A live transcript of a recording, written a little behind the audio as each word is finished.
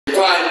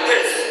find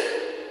this.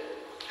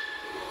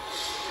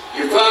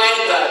 You find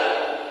that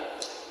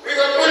we're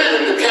going to put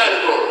it into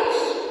categories.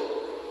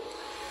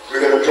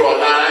 We're going to draw a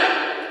line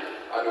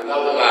and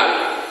another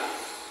line.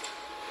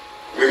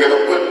 We're going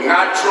to put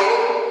natural,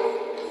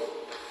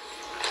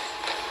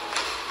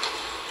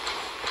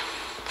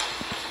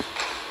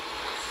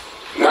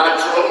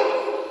 unnatural.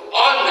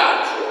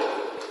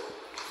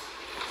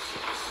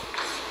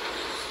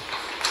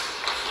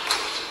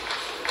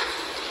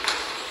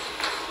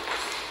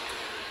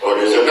 Or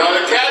there's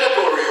another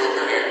category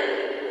over here.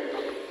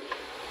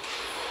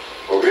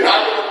 But we're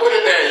not going to put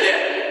it there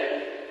yet.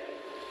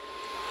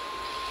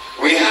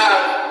 We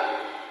have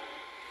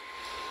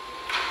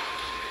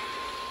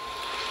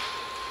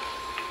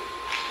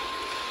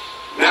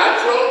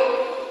natural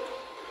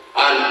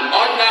and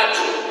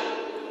unnatural.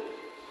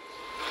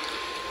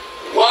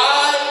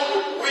 Why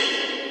would we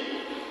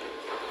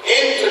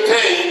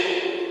entertain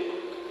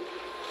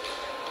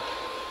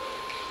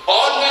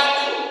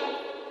unnatural?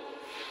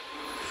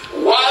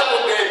 Why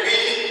would they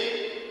be?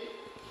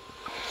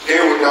 They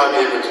would not be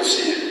able to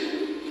see it.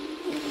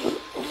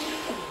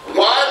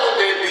 Why would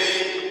there be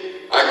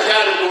a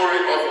category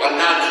of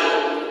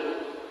unnatural?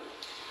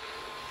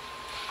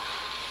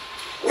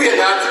 We are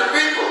natural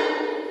people.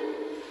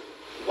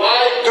 Why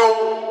do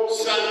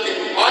something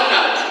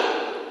unnatural?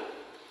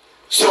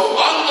 So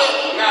under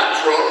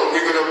natural,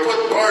 we're going to put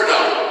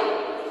burden.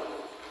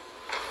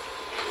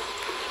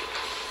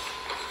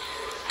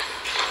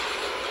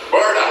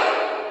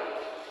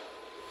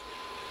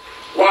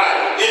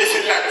 Why? It is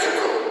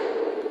electrical.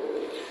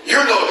 You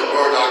know the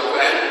burdock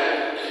plant.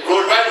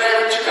 Goes right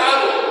there in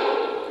Chicago.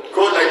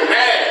 Goes like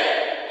mad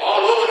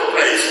all over the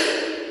place.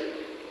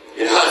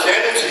 It has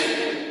energy.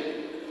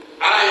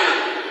 Iron.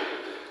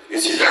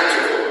 It's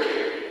electrical.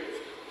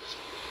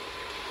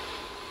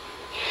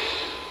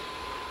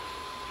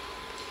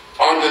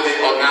 Under the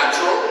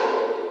unnatural,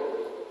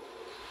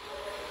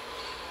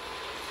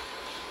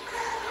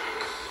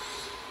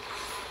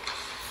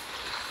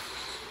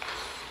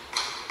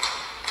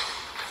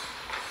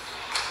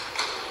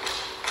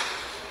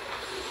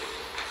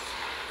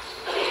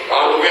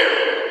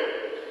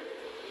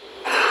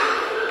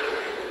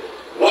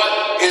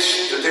 what is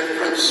the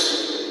difference?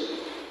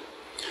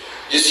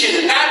 You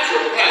see, the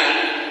natural plant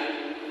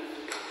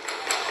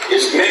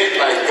is made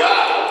by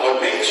God or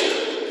nature.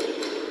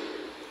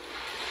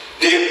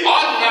 The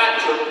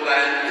unnatural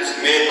plant is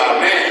made by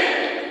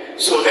man.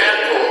 So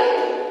therefore,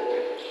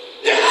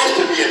 there has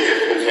to be a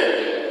difference here.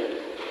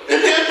 The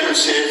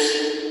difference is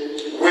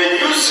when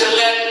you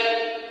select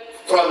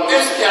from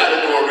this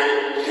category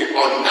the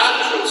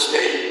unnatural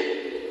state,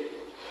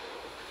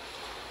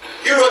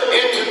 you are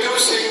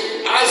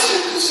introducing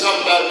acid to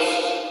somebody's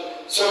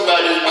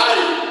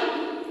body.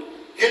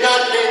 You're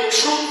not being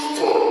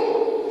truthful.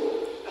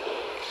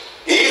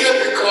 Either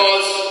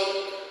because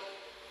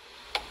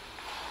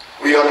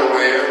we are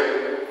unaware,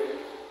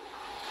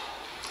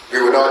 we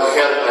were not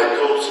helped by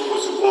those who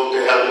were supposed to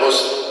help us,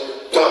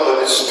 taught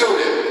the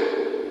student.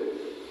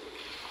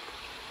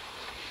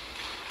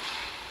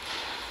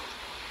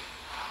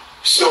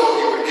 So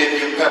he would give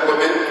you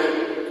peppermint,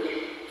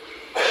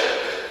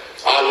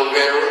 aloe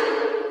vera,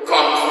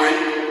 comfrey.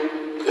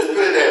 Let's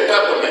put it there,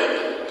 peppermint.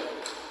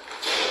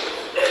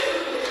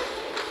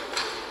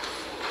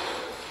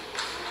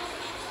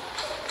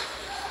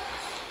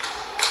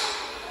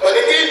 But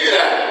they gave you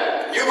that.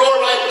 You go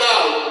right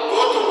now,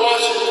 go to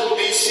Washington,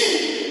 D.C.,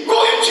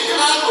 go in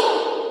Chicago.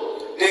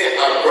 There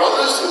are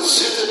brothers and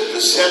sisters that are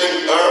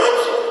selling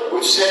herbs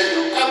which sell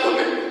you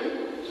peppermint.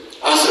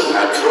 That's a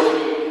natural.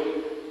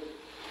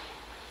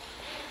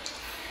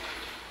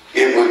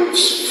 It would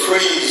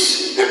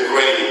freeze the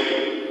brain.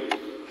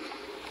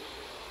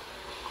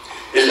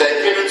 It's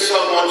like giving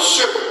someone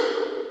sugar.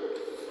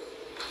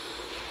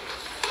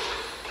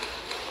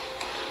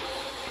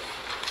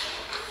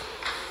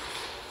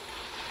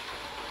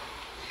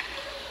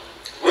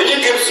 When you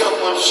give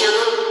someone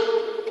sugar,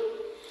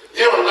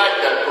 you don't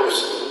like that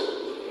person.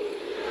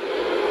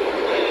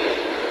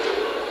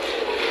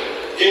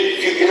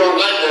 You don't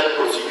like that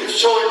person. You're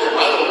showing them,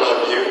 I don't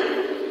love you.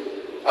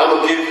 I'm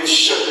going to give you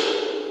sugar.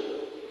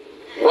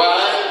 Why?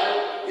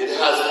 It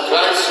has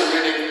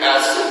glyceric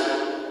acid,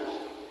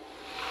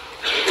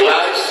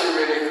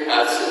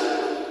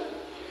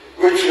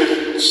 which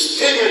will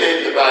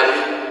stimulate the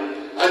body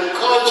and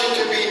cause you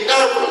to be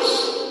nervous.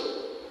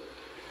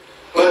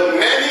 But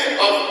many of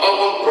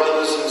our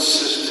brothers and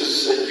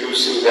sisters are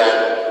using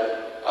that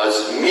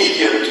as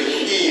medium to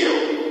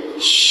heal.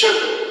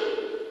 Sugar,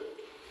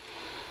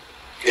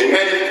 in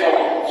many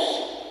forms.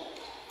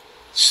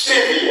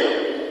 Stevia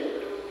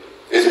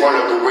is one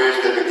of the ways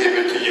that they give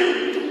it to you.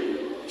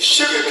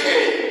 Sugar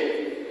cane.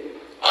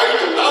 I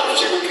eat a lot of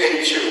sugar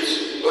cane juice,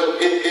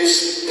 but it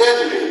is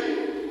deadly.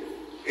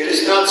 It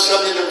is not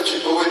something that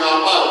should go in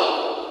our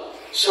mouth.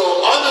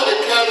 So under the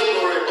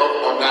category of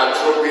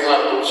unnatural, we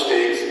have those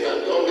things,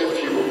 and only a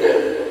few of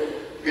them.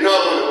 You're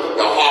not going to put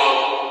the hog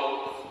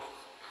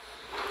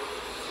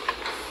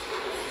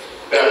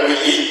that we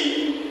eat.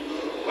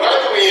 Why do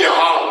we eat a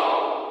hog?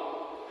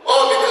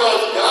 Oh,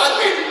 because God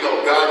made it. No,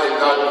 God did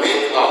not make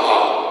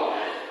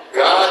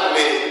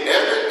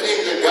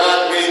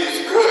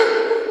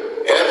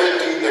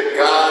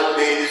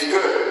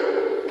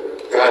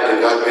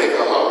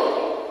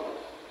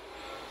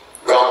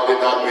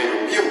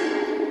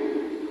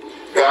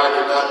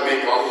not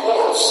make a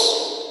horse.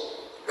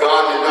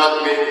 God did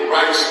not make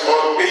rice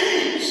or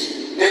beans.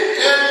 They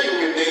tell you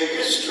in their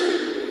history.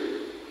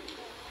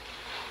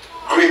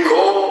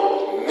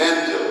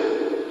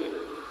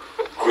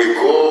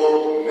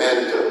 Gregor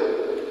Mendel,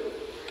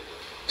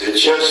 the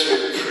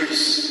Jesuit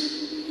priest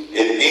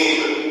in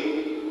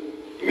England,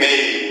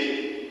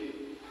 made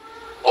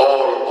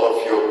all of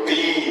your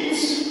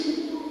beans.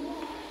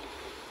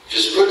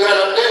 Just put that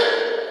up there.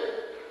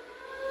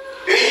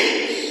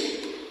 Beans.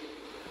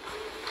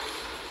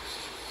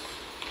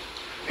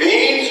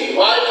 Beans,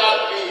 why not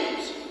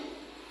beans?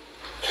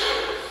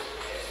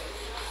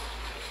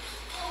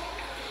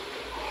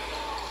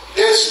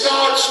 There's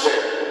starch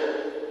there.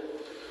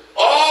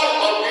 All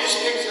of these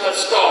things have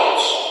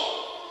starch.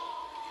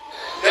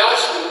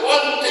 That's the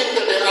one thing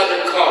that they have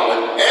in common.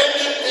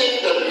 Anything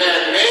that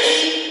man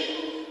made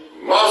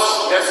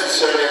must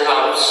necessarily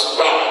have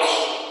starch.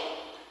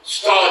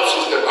 Starch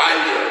is the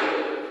binder.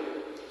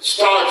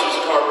 Starch is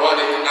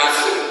carbonic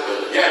acid,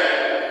 but yet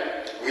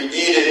we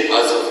eat it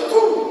as a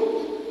food.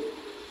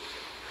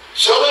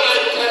 So when I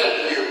tell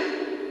you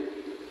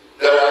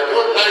that I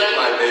don't like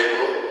my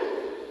neighbor,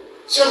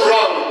 something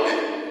wrong with me.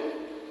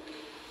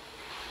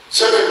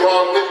 Something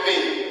wrong with me,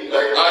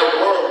 like I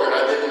were when I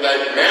didn't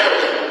like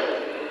Marilyn,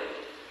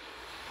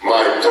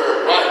 my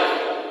third wife.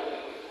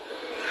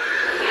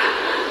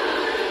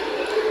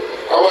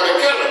 I want to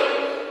kill her.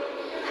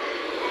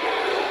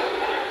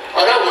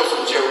 And I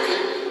wasn't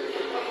joking.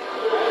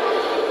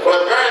 But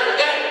back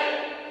then,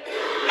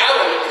 I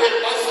want to kill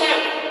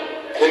myself.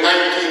 In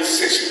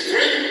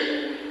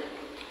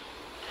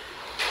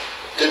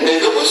 1963, the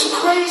nigga was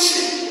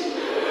crazy.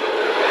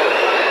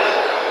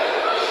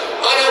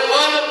 And I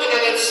wound up in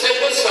an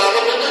insane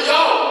asylum in New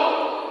York.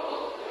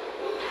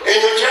 In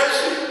New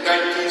Jersey,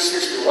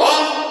 1961.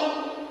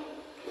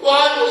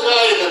 Why was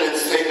I in an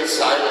insane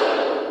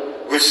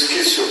asylum with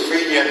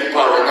schizophrenia and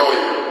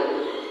paranoia?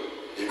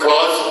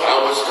 Because I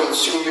was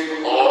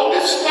consuming all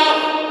this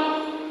stuff.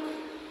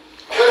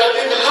 But I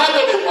didn't have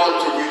anyone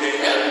to really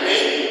help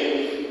me.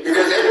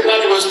 Because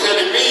everybody was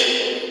telling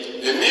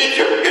me, you need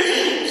your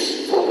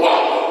beans for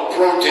what?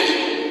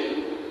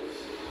 Protein.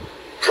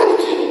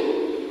 Protein.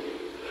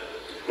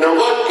 Now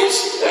what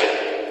is that?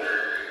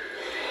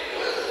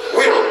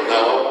 We don't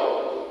know,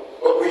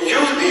 but we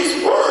use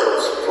these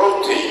words,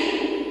 protein.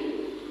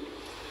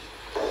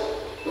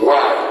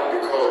 Why?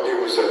 Because there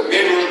was a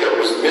mineral that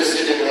was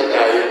missing in her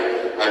diet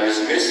and is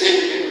missing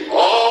in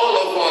all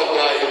of our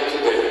diet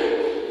today.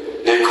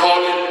 They call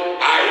it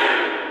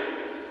iron.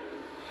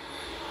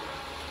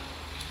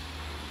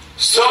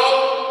 So,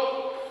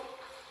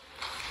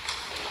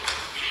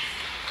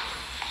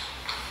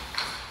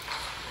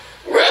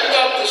 when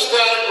Dr.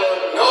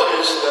 Steinberg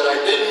noticed that I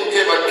didn't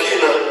give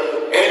Akila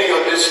any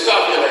of this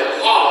stuff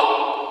like hog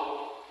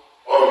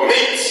or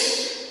meats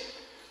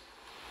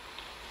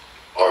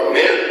or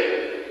milk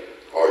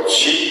or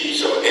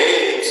cheese or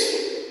eggs,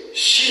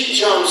 she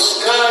jumped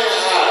sky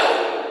high.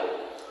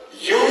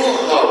 You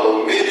have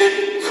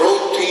omitted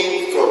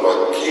protein from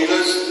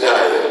Akila's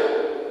diet.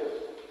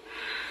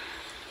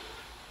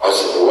 I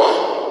said, what?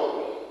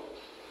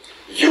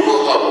 You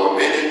have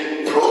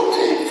omitted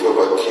protein from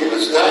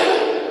Akila's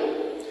diet.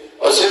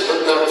 I said,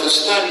 but Dr.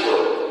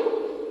 Steinberg,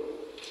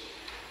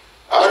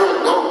 I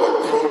don't know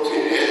what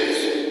protein is.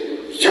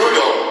 You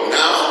don't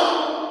know.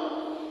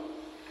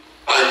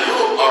 And you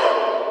are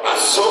a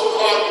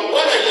so-called,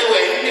 what are you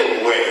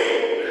anyway?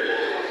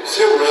 I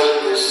said, well,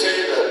 they say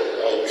that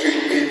I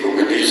treat people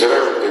with these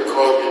herbs. They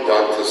call me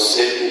Dr.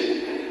 Sebi.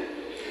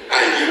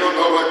 And you don't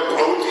know what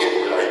protein?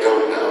 Well, I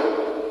don't know.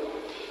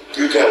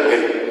 You tell me.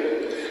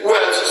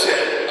 Well, she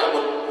said,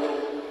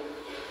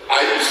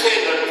 are you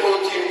saying that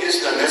protein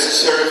is a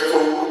necessary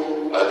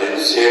food? I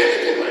didn't say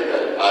anything like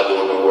that. I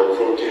don't know what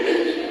protein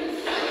is.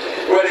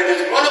 Well, it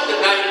is one of the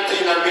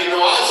 19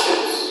 amino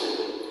acids,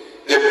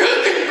 the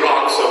building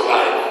blocks of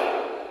life.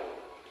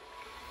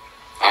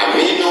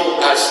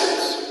 Amino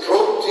acids.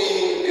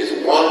 Protein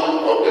is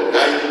one of the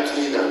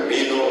 19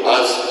 amino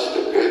acids,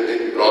 the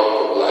building block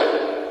of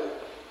life.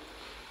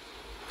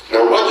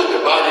 Now, what does the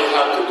body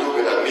have to do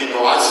with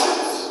amino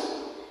acids?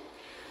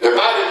 The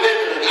body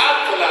lives in an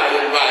alkali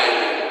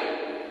environment.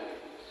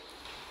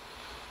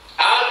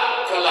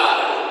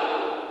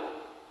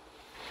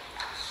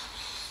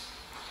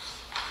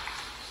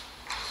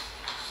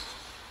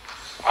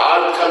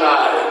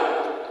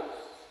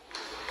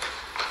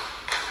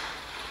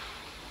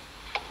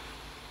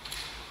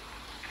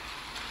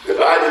 The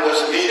body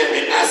doesn't need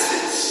any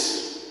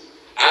acids.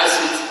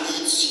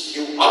 Acids eats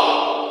you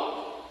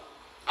up.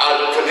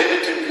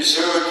 Alkalinity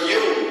preserves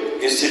you.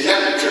 It's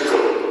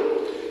electrical.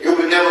 You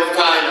will never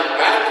find a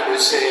battery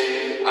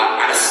saying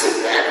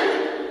acid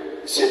battery.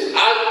 It's an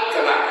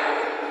alkali.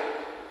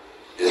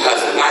 It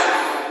has life.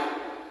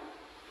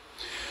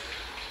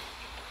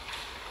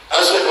 I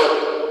said, but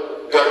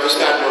Dr.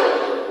 Steinberg,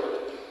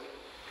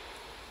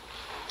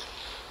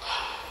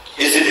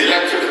 is it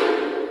electrical?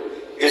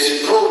 Is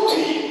it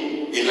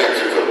protein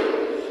electrical?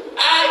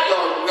 I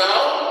don't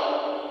know.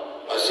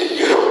 I said,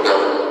 you don't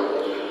know.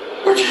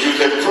 But you use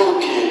that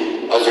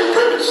protein as your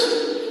premise.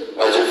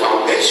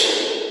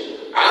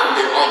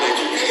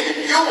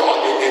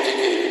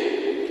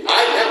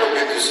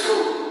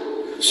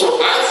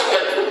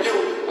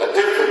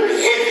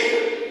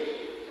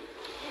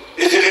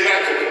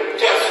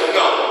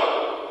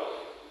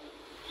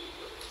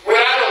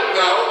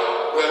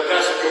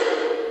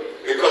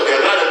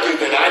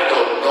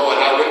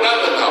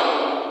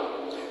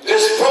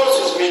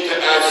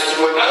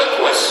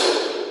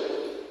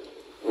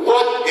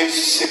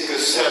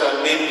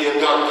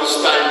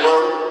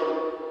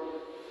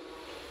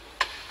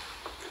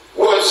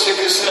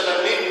 sickle cell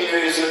anemia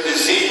is a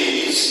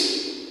disease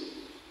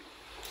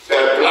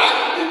that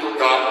black people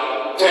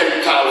got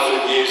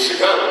 10,000 years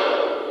ago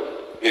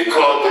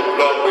because the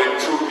blood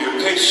went through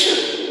mutation.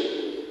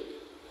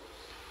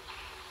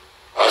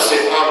 I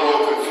said, I'm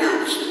more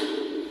confused.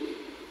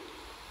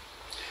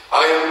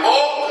 I am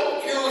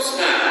more confused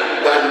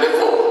now than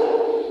before.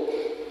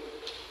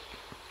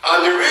 And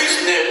the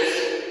reason is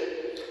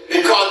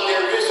because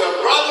there is a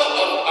brother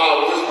of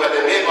ours by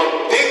the name of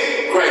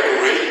Dick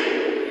Gregory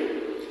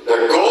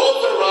that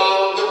goes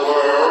around the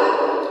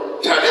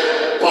world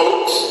telling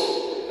folks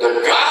that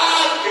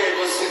God gave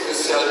us sickle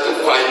cell to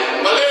fight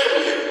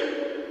malaria.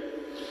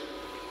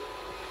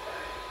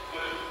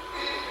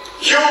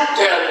 You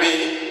tell me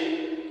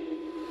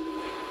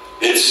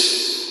it's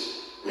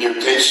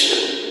mutation.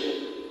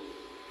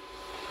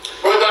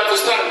 Well, Dr.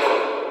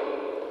 Stanford,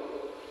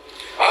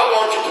 I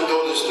want you to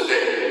know this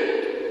today,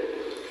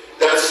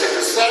 that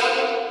sickle cell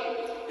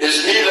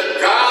is neither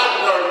God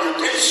nor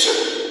mutation.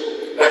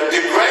 Like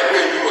the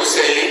Gregory you were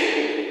saying,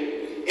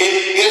 it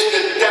is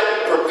the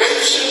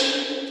deprivation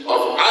of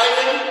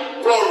iron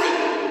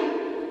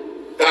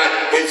fluoride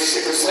that is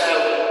sickle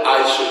cell.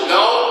 I should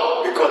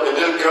know because the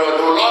little girl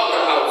no longer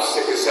has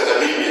sickle cell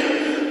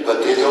anemia, but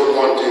they don't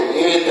want to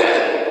hear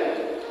that.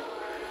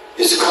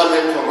 It's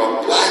coming from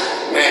a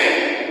black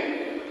man.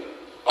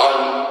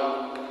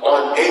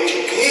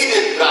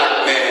 Uneducated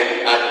black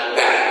man at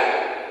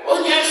that. Oh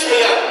yes,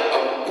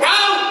 I'm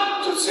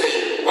proud to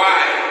say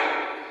why.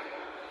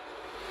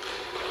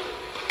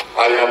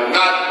 I am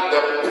not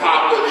the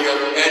property of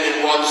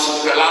anyone's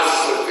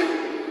philosophy.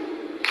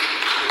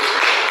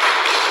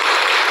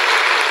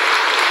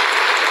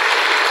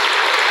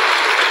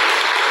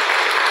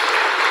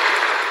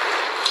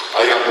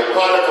 I am the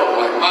product of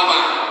my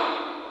mama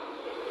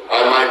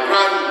and my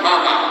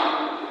grandmama.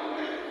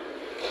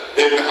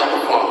 Didn't have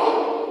a father.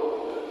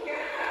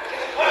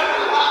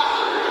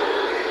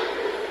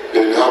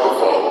 Didn't have a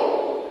father.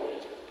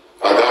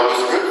 And that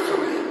was good for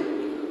me.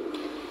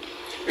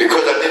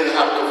 Because I didn't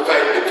have to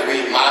fight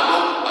between mama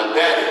and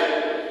daddy.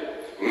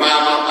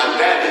 Mama and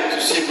daddy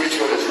to see which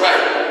one is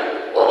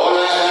right. All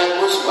I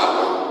had was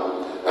mama.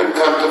 And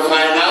come to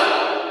find out,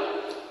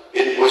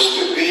 it was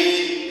to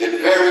be the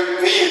very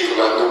vehicle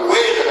and the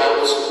way that I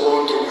was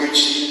going to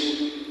reach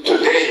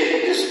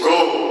today, this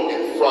goal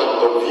in front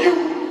of you.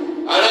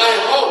 And I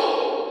hope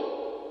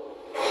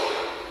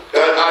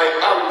that I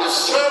am the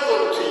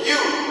servant to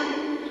you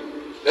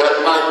that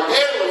my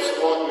parents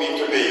want me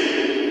to be.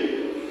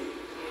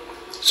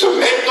 So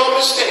make no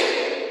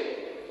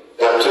mistake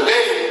that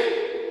today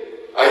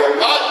I am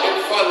not in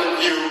front of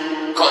you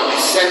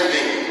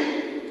condescending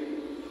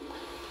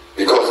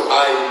because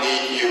I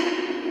need you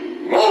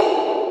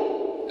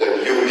more than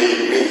you need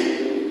me.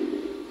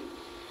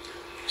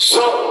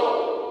 So,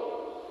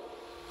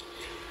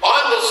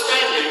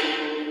 understanding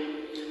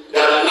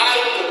that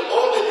life can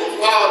only be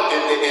found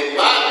in the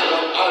environment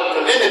of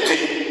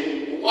alkalinity,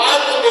 why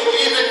would they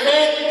even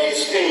make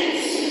these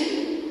things?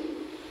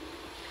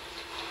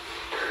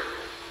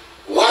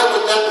 Why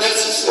was that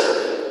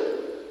necessary?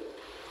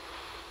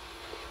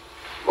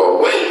 But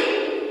wait,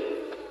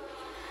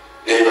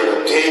 they're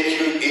going to take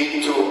you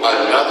into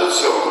another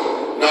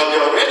zone. Now they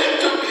already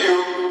took you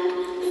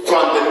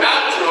from the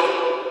natural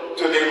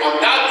to the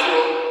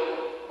unnatural,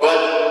 but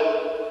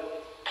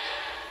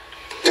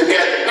to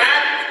get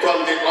back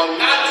from the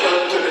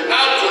unnatural to the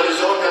natural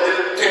is only a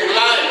little thin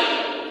line.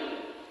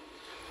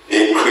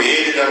 It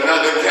created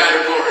another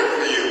category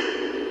for you.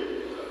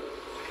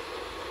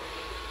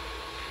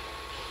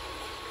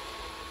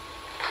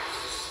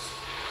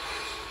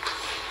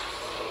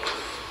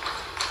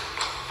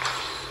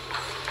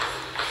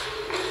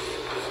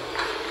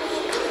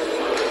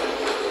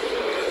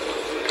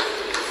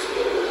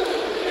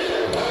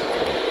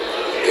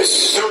 It's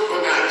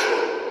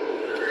supernatural.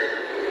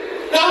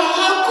 Now,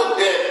 how could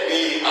there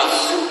be a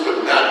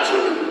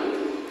supernatural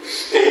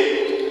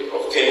state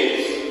of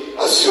things?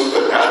 A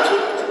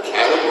supernatural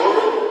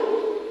category?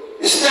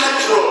 It's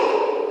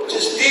natural.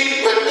 Just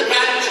deal with the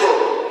natural.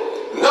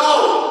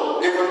 No,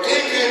 they will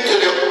take you into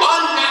the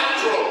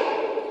unnatural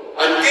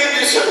and give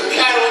you some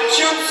carrot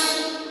chips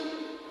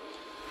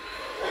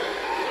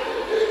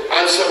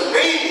and some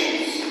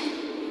beans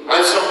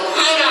and some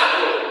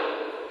pineapple.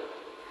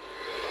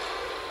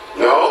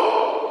 No,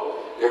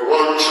 they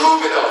weren't true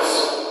with us.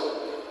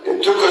 They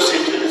took us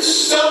into the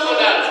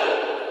supernatural.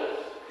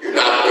 You're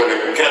not going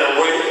to get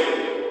away.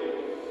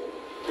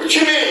 What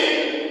you mean?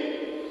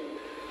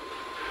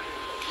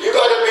 You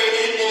got to be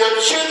eating your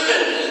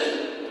children.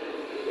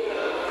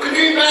 Could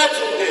you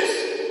imagine this?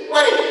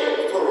 Wait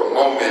for a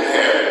moment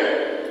here.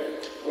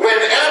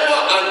 Whenever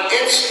an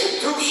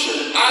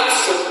institution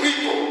asks the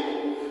people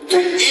to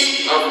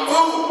eat a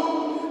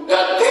food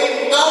that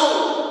they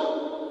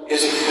know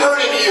is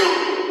hurting you,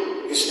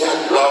 is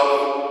that love?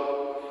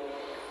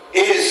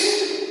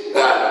 Is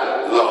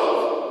that love?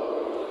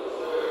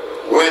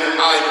 When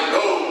I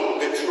know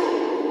the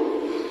truth.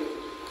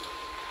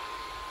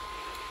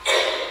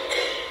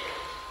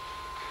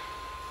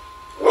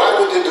 Why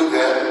would they do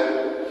that?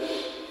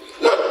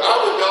 Look, I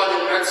was down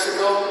in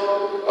Mexico,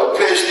 a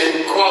place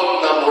named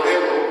Cuautla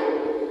Morelos.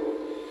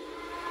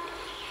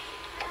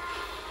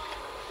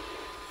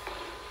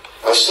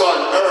 I saw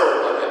an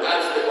herb, and I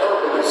asked the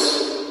herbalist,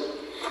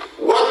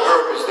 what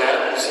herb is that?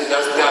 He said,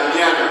 that's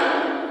Damiana.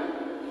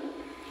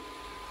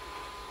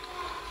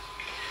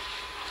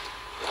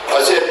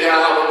 I said, may I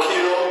have a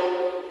kilo?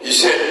 He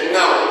said,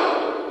 no.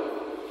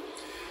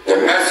 The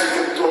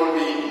Mexican told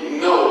me,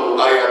 no,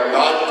 I am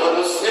not going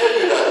to sell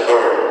you that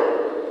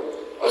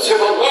herb. I said,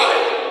 well,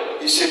 why?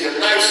 He said, the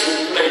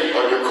license plate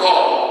on your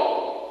car.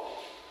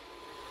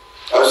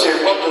 I said,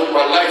 what does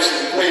my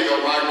license plate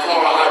on my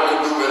car have to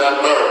do with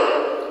that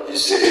herb? He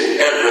said,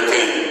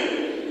 everything.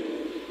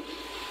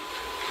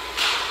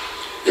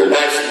 Your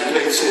license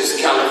plate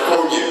says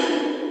California.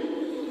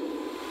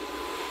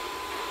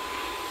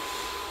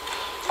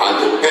 And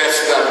the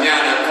best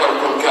Damiana come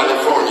from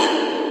California.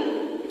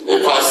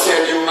 If I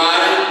sell you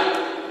mine,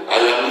 I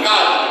am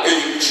not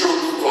being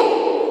truthful.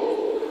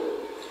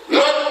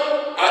 Look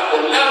at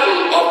the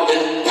level of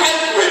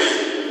integrity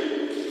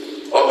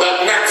of that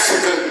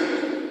Mexican.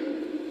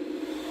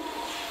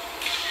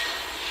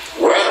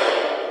 Well,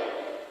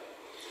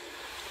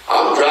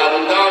 I'm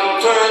driving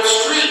down 3rd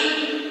Street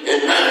in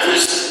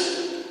Memphis,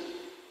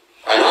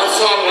 and I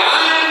saw a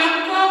line of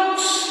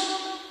folks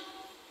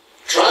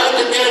trying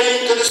to get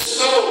into the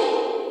store.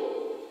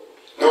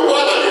 No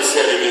wonder they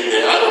set him in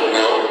there, I don't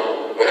know,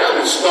 but I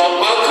would stop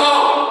my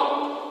car.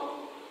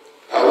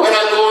 And when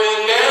I go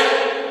in there,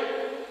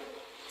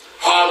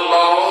 hot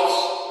balls,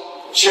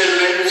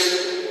 chitlins,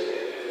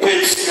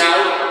 pig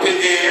snout, pig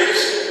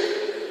ears,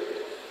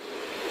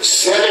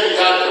 selling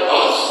that to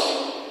us.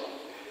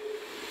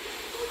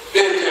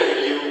 They're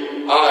telling you,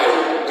 I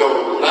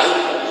don't like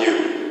you.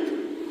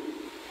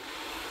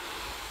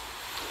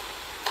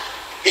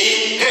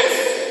 Eat this.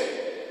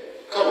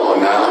 Come on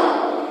now.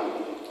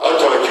 I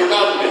thought you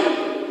loved me.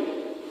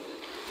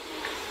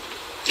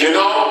 You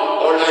know,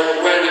 or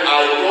like when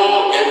I go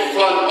in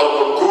front of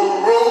a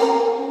guru,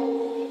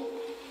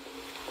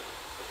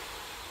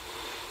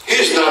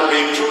 he's not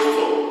being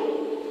truthful.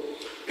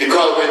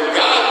 Because when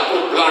God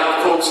put black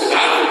folks in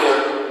Africa,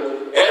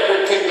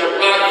 everything that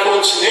black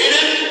folks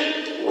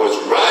needed was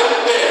right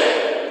there.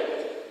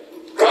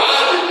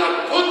 God did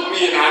not put me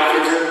in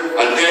Africa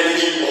and then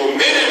he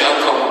omitted a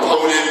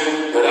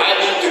component that I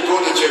need to go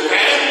to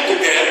Japan to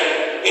get,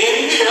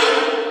 India,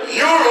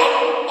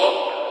 Europe, or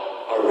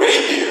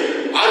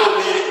Arabia. I don't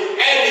need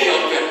any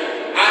of them.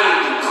 And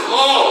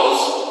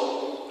because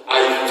I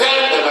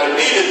felt that I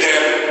needed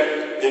them,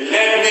 they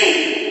led me.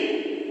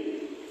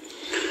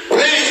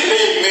 Please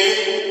lead me.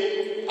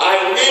 I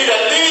need a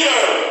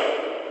leader.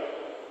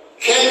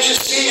 Can't you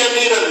see I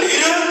need a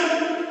leader?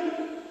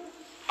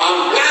 I'm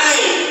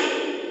blind.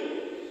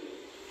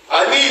 I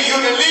need you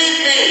to lead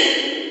me.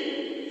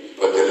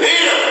 But the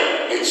leader,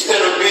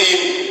 instead of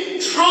being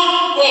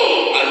truthful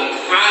and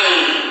kind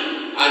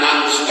and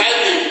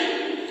understanding,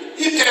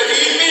 he tells you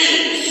eat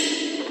meat,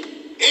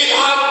 eat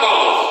hot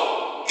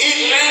balls, eat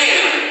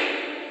lamb.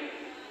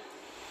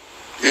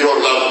 You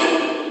don't love me.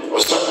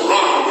 What's something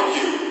wrong with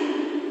you?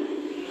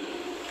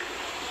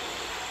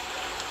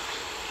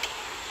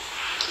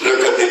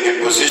 Look at the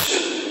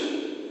imposition.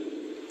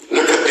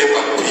 Look at the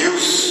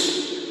abuse.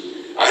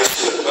 I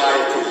stood by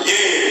for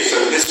years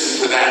and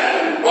listened to that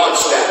and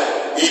watched that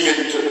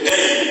even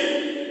today.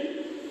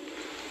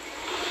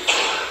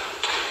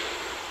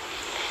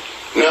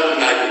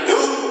 Nothing I can do.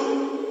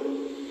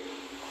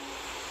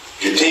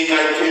 You think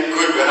I feel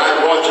good when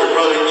I watch a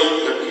brother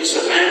eating a piece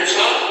of lamb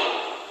chop?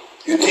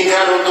 You think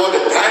I don't know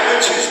the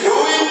damage he's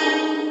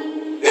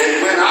doing?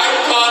 Then when I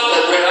thought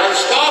that when I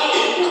stopped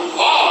eating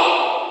hog,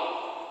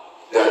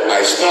 that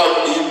I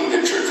stopped eating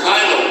the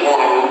trichina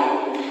worm,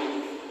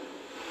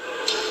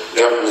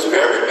 that was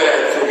very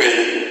bad for me.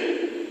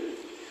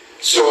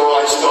 So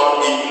I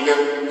stopped eating the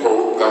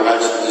pork and I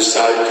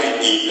decided to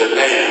eat the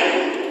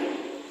lamb.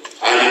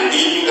 And in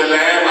eating the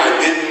lamb, I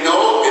didn't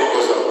know it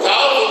was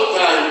 1,000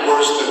 times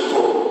worse than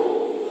pork.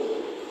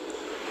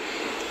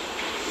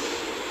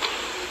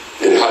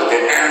 It had the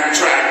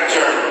Amtrak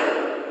term,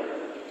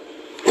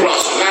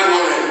 plus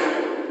lanolin.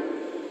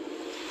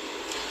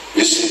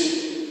 You see,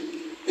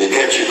 they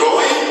get you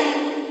going,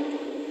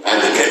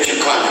 and they get you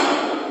coming.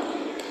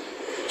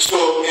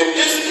 So in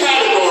this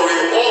category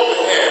over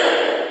here,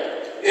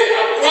 there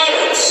are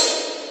products.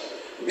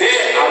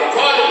 There are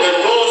products that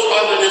goes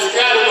under this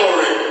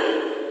category.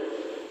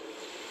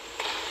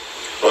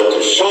 But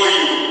to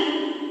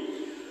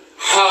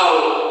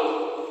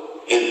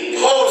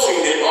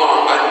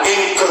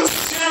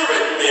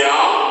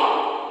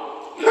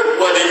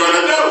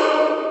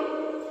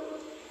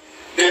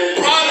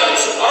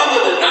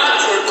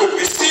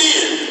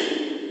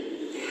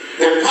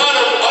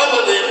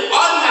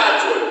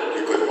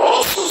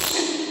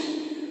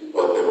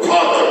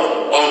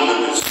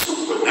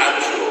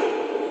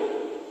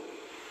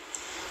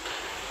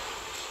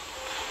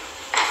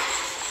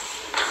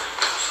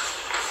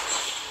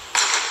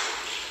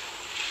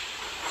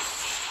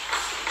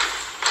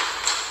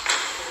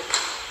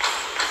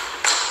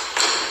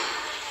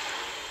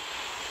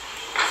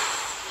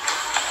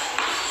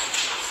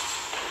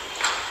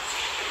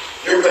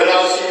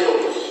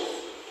pedazos.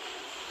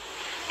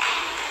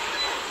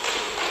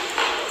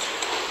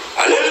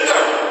 A little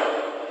girl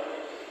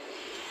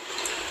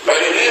by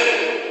the name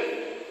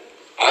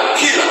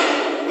Akila,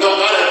 no,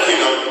 not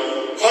Akila,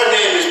 her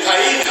name is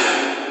Taina.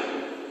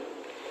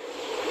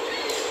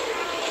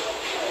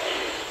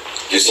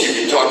 You see,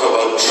 we talk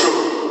about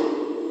truth.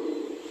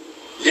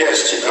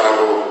 Yes,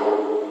 Chicago,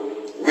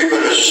 we're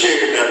going to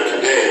share that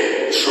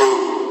today,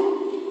 truth.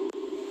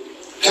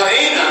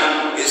 Taina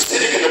is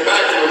sitting in the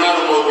back of an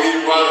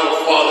automobile while her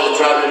father is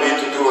driving me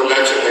to do a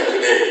lecture like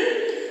today.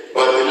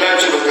 But the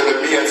lecture was going to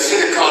be at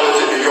City College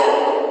in New York.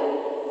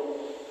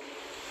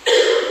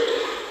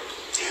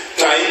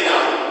 Taina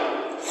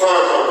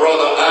heard her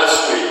brother ask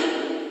me,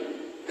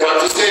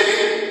 Dr. Sebi,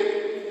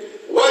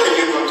 what are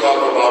you going to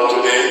talk about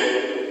today?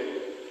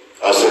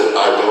 I said,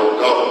 I don't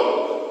know.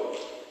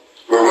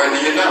 Well, when do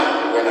you know?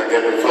 When I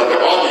get in front of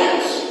the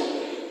audience.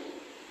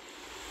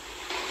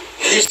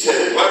 He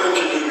said, why don't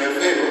you do me a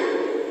favor?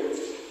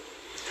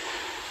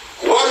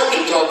 Why don't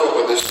you talk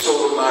about the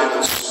soul, mind,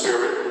 and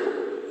spirit?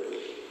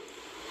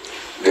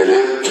 The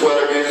little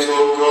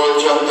 12-year-old girl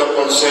jumped up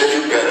and said,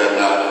 you better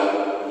not.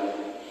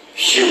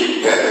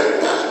 You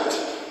better not.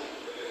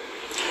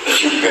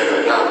 You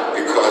better not,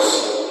 because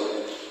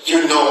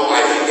you know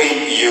I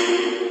hate you.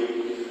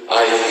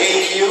 I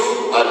hate you,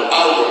 and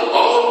I will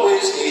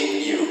always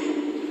hate you.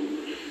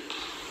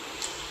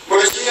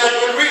 But she had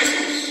good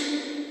reasons.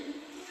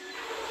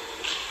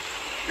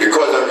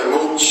 Because I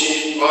removed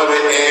cheese, butter,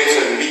 eggs,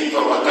 and meat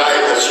from her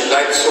diet that she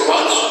liked so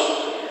much.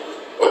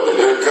 But the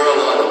little girl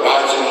had a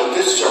vaginal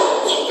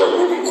discharge that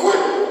wouldn't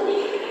quit.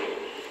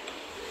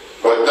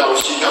 But now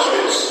she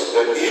noticed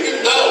that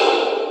even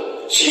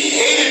though she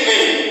hated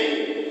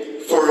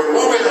me for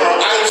removing her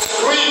ice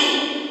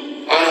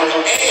cream and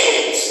her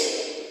eggs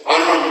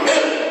and her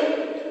milk,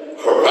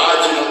 her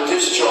vaginal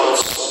discharge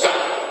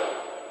stopped.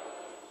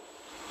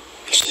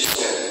 She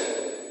said,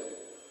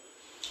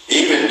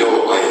 even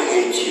though I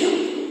hate you,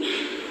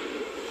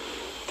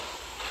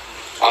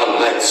 I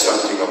like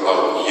something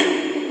about you.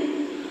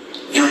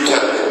 You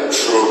tell the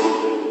truth.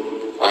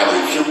 And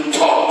if you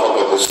talk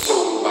about the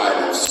soul,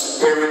 mind, and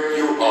spirit,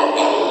 you are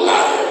a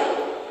liar.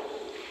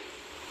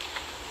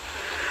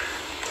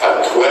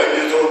 A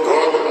 12-year-old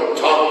girl gonna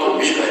talk to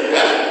me like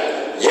that?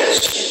 Yes,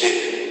 she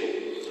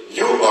did.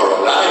 You are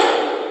a liar.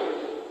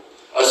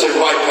 I said,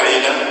 why,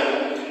 Taina?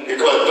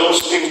 Because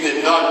those things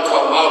did not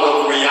come out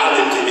of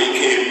reality. They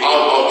came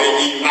out of the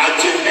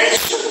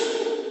imagination.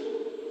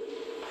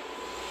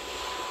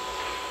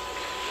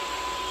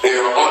 They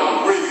are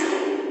unreal.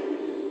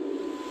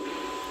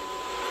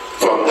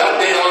 From that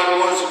day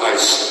onwards, I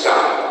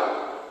stopped.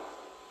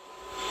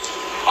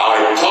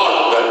 I thought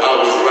that I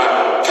was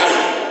wrapped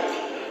tight,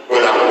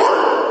 but I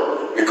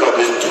weren't. Because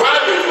this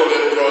 12-year-old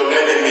little girl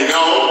letting me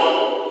know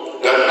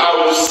that I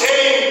was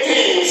saying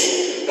things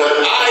that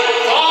I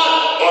thought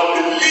or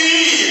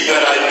believed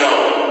that I know.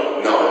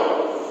 No.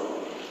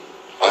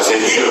 As a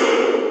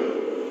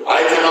healer,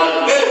 I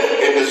cannot live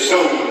in the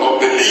zone of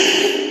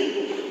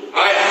belief.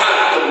 I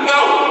have to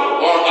know,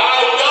 or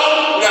I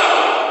don't know.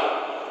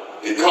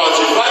 Because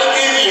if I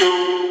give you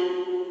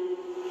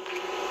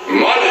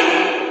money,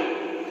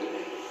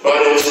 but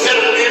instead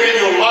of giving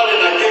you money,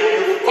 I give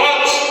you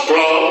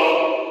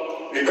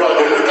foxglove, because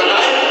they look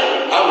alike,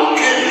 I will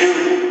give you,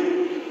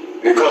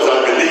 because I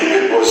believe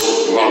it was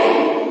money,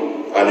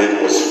 and it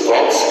was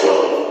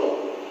foxglove.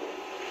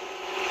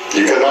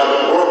 You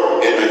cannot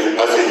work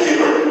as a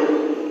healer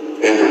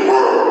in the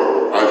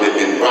world and the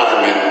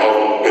environment of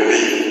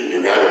belief. You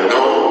gotta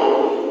know,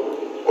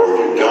 or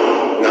you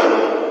don't know.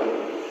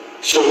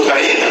 So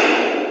Taina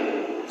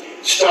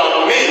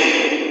stopped me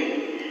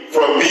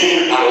from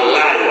being a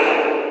liar.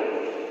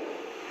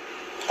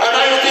 And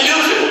I used to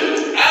use it.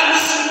 I'm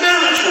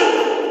spiritual.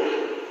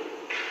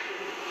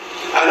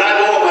 And I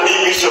go home and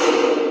eat me some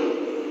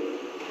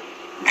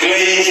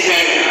glazed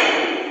ham.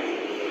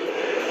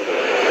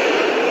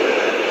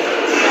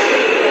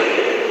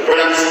 But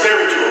I'm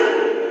spiritual.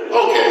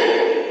 Okay.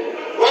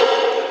 What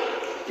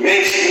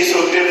makes me so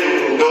different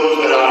from those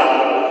that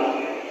aren't?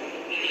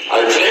 I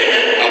claim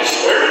it. I'm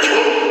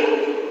spiritual.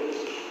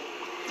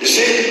 You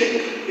see?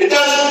 It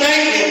doesn't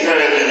make me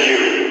better than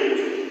you.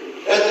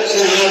 That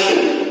doesn't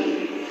happen.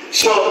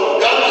 So,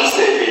 Dr.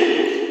 Sebi,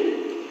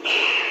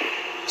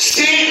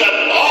 see that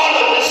all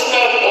of this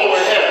stuff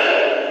over here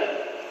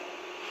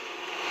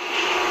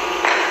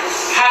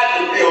had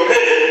to be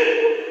omitted.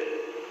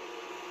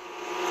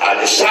 I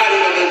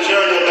decided on the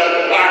journey of that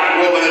black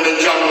woman in the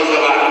jungles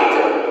of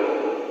Africa.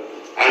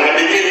 And I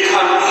began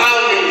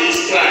compounding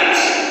these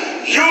plants,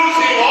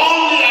 using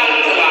only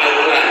alkali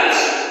plants.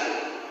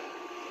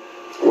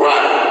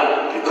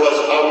 Why? Because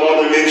I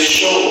want to make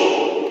sure.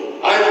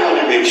 I don't want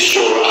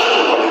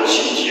to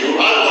cheat you.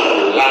 I don't want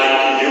to lie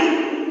to you.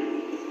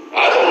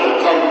 I don't want to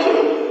come to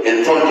in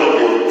front of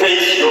your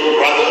face, your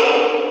brother,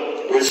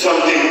 with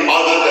something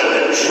other than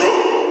the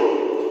truth.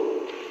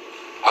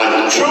 And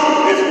the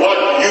truth is what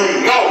you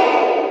know,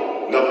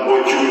 not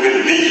what you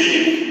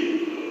believe.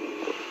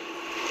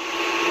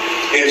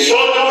 In so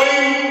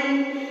doing,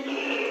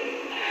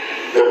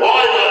 the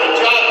boy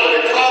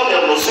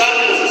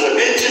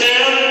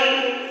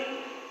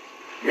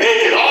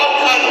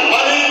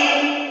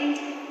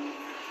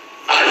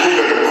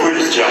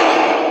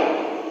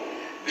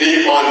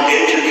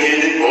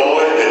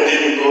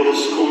go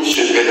to school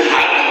should have been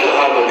happy to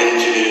have an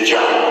engineer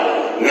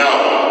job. No.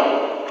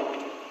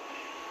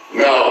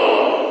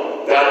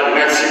 No. That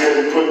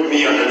Mexican put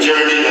me on a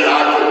journey that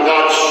I could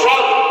not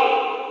struggle.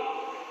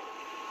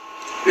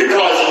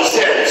 Because he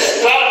said,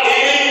 stop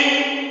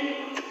eating.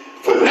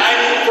 For 94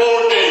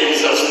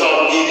 days I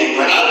stopped eating.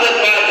 When I went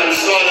back and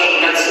saw that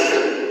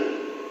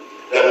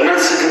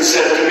Mexican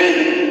said to me,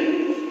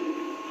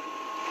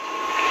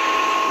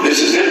 this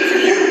is it for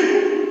you.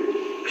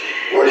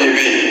 What do you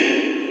mean?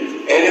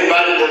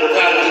 Anybody that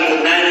fasted for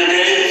 90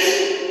 days,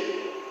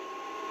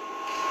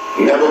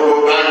 never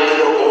go back to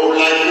the old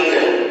life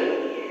again.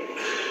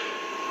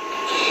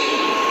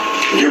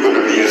 You're going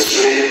to be a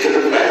slave to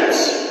the plants.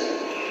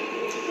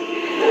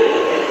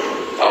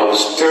 I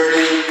was 30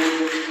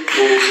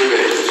 years of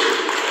age.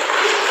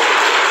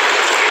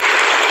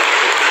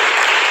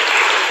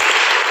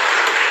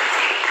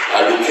 I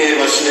became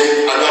a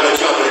slave. I got a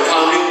job at the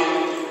county,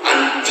 and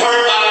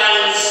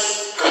turbines,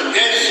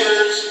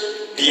 condensers,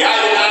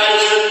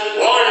 deionizers,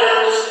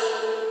 boilers,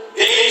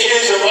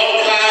 gauges of all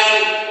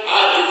kinds. I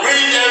had to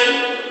read them.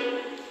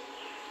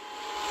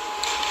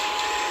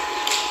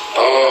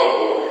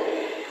 Oh,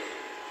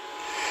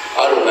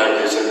 I don't like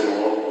this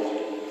anymore.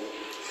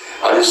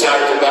 I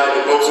decided to buy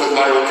the books on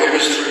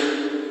biochemistry,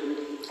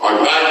 on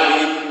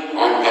botany,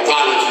 on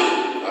pathology.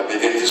 I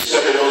began to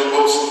study those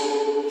books.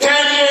 10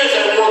 years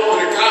I worked for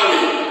the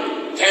county.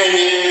 10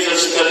 years I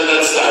studied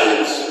that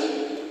science.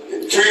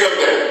 Three of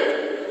them,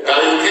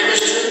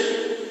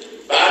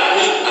 biochemistry,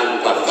 botany,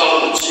 and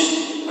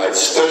pathology. I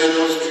studied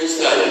those three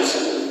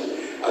sciences.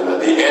 And at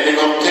the ending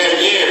of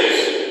 10 years,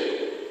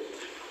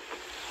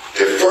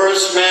 the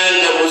first man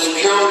that was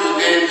killed, his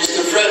name was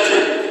Mr.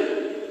 Frederick.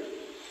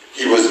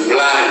 He was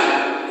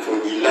blind for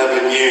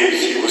 11 years.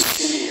 He was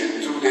seeing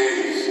in 2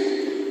 days.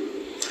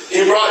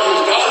 He brought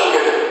his daughter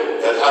with him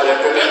that had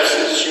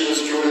epilepsy. She was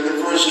cured in the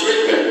first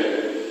treatment.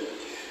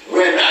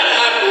 When that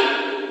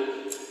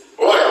happened,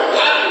 boy, I'm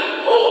happy.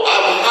 Oh,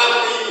 I'm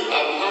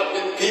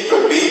happy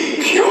people being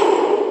cured.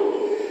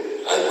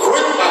 I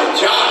quit my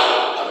job,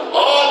 and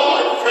all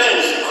my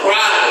friends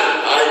cried.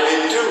 I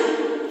did too,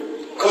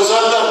 because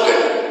I loved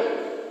them.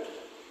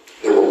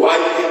 There were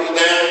white people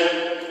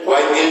there,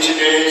 white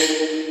engineers,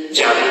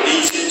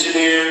 Japanese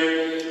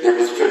engineers, there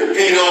was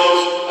Filipinos,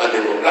 and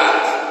there were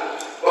blacks.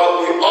 But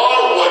we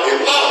all were in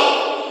love.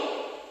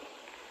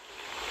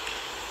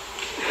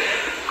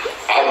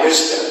 I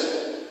missed them.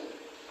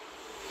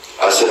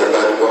 I said, I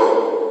gotta go.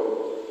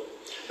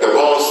 The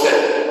boss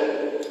said,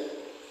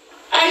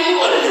 are you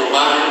out of your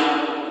mind?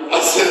 I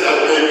said,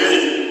 baby,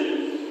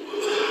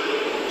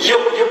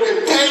 you've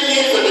been 10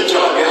 years on the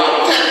job. You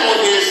have 10 more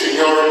years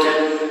seniority,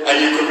 and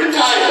you could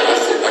retire. I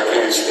said, I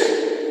can't stay.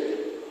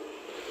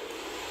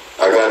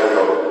 I gotta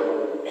go.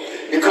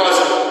 Because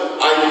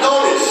I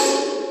noticed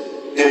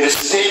the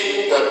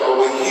mistake that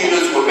our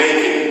healers were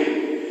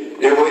making.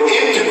 They were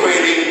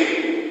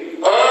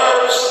integrating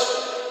herbs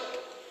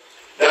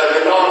that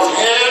belongs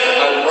here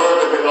and herb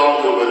that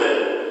belongs over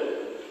there.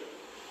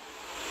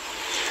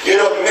 You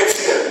don't mix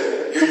them.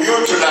 You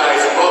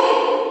neutralize both.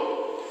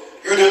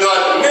 You do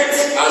not mix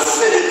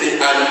acidity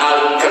and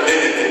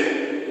alkalinity.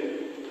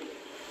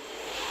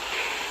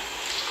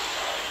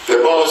 The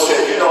boss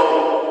said, you know,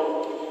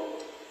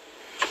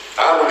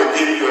 I want to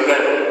give you a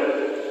letter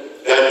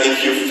that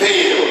if you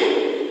fail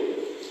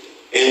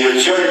in your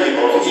journey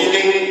of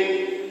healing,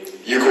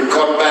 you could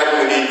come back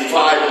within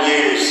 5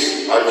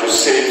 years at your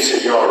same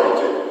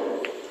seniority.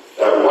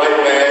 That white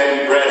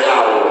man, Brett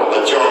Howell, a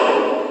German.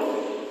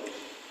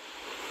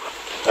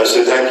 I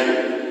said, thank you.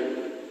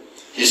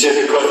 He said,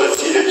 because I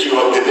see that you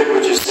have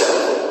delivered yourself.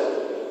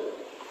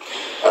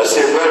 I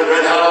said, well,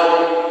 Brett Howell,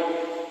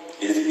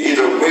 it's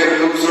either win,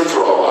 lose, or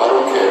draw. I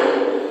don't care.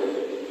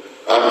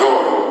 I'm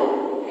going.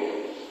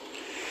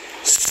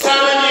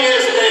 7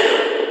 years later,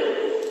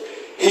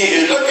 he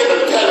is looking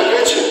at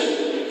television,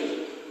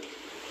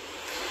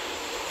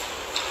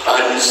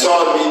 and he saw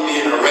me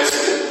being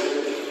arrested,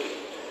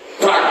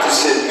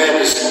 practicing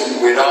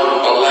medicine without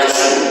a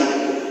license,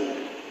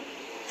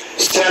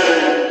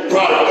 selling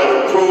products that are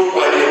approved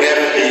by the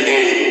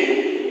FDA,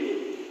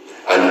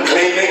 and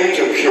claiming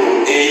to cure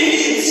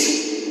AIDS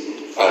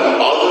and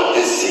other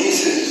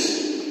diseases,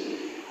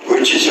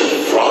 which is a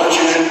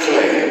fraudulent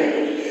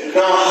claim.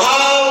 Now,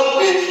 how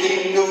did he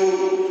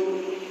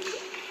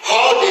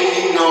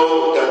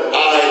know that I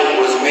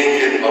was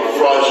making a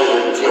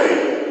fraudulent claim?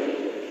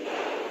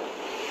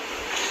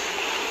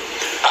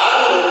 I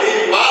would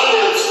leave my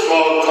little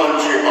small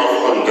country of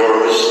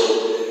Honduras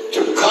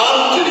to come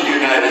to the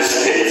United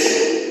States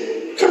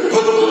to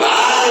put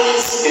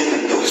lies in the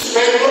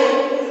newspaper,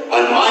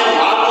 and my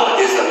mama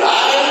is a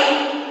liar,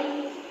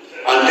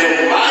 and then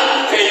my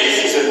face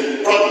is in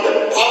front of the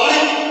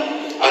public,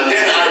 and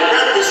then I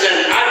represent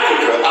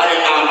Africa. I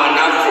am an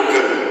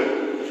African.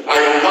 I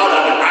am not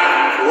an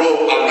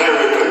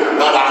Afro-American. I'm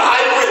not a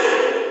hybrid.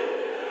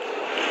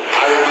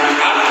 I am an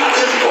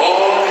African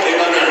born in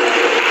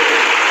America.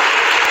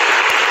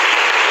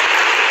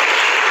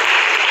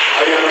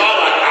 I am not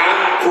an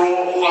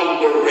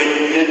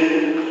Afro-Honduranian.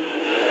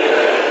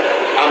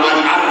 I'm an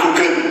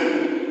African.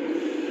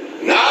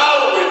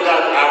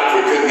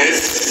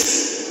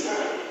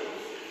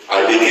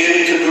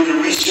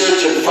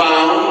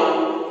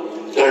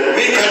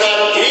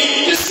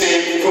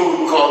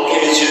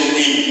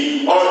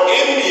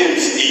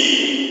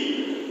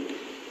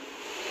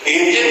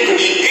 Indian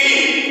could eat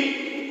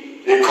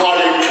beef. They call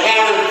it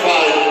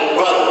clarified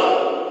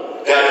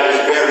butter. That is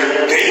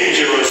very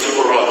dangerous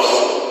for us.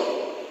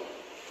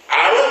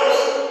 Arabs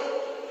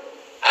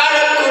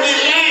could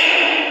eat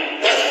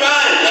lamb. That's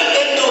fine. Let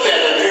them do that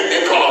and drink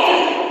their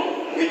coffee.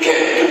 We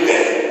can't do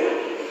that.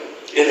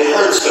 It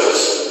hurts us.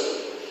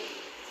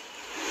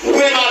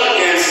 We're not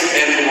against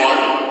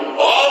anyone.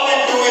 All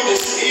we're doing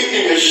this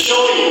evening is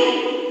showing you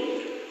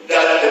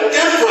that the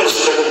difference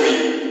that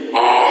we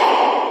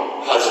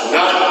are has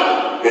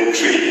not been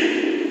treated.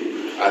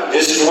 And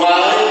this is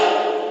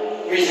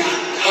why we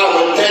have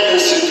a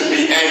tendency to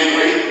be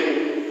angry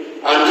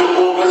and to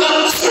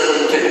overlook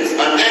certain things.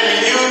 And then we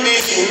use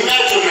these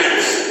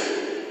measurements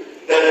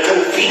that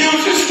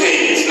confuses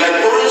things. Like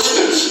for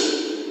instance,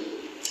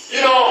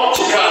 you know,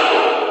 Chicago,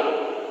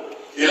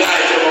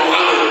 Elijah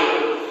Muhammad,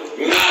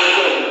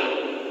 Malcolm,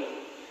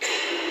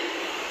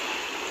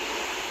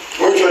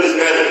 which one is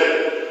better?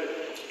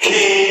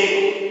 King,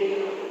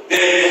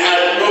 then we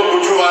had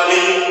Mobutu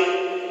Ali.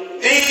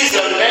 These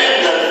are men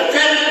that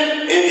fit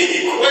in the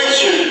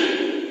equation.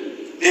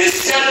 They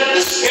set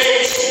the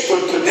stage for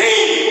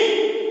today.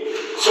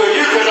 So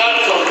you cannot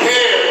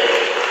compare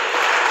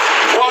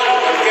one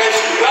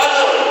against the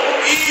other.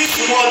 Each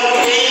one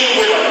came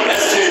with a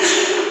message,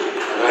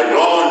 and I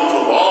learned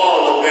from all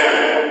of them.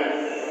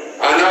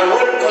 And I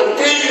will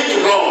continue to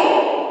learn.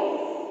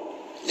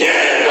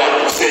 Yeah,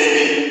 Dr.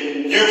 Sebi,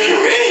 you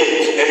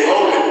curate, hey,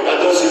 hold it. That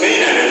doesn't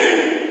mean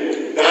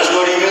anything. That's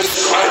not even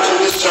scratching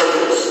the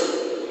surface.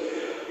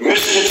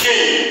 Mr. G,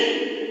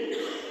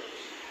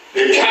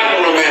 the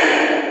cameraman,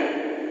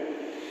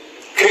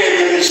 came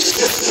with his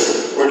sister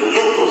with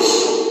lupus,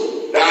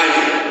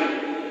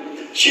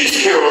 dying. She's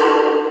cured.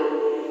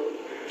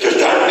 Does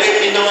that make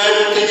me know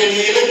everything in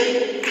healing?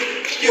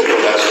 You know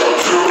that's not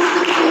true.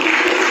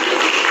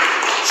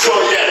 So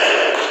yes,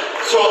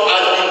 so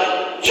as we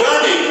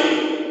journey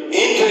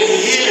into the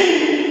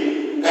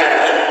healing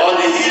path, on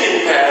the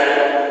healing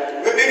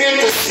path, we begin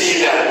to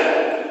see that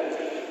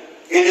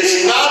it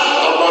is not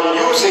about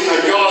using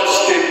a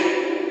yardstick,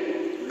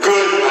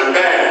 good and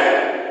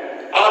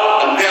bad,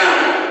 up and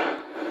down.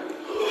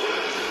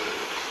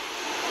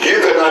 You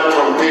cannot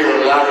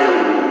compare a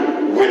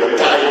lion with a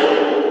tiger.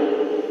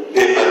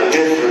 They are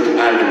different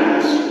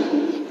animals,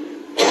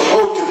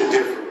 totally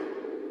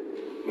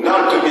different,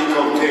 not to be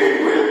compared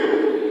with.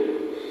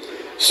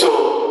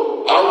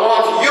 So I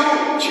want you,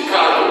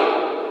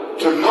 Chicago,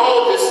 to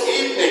know this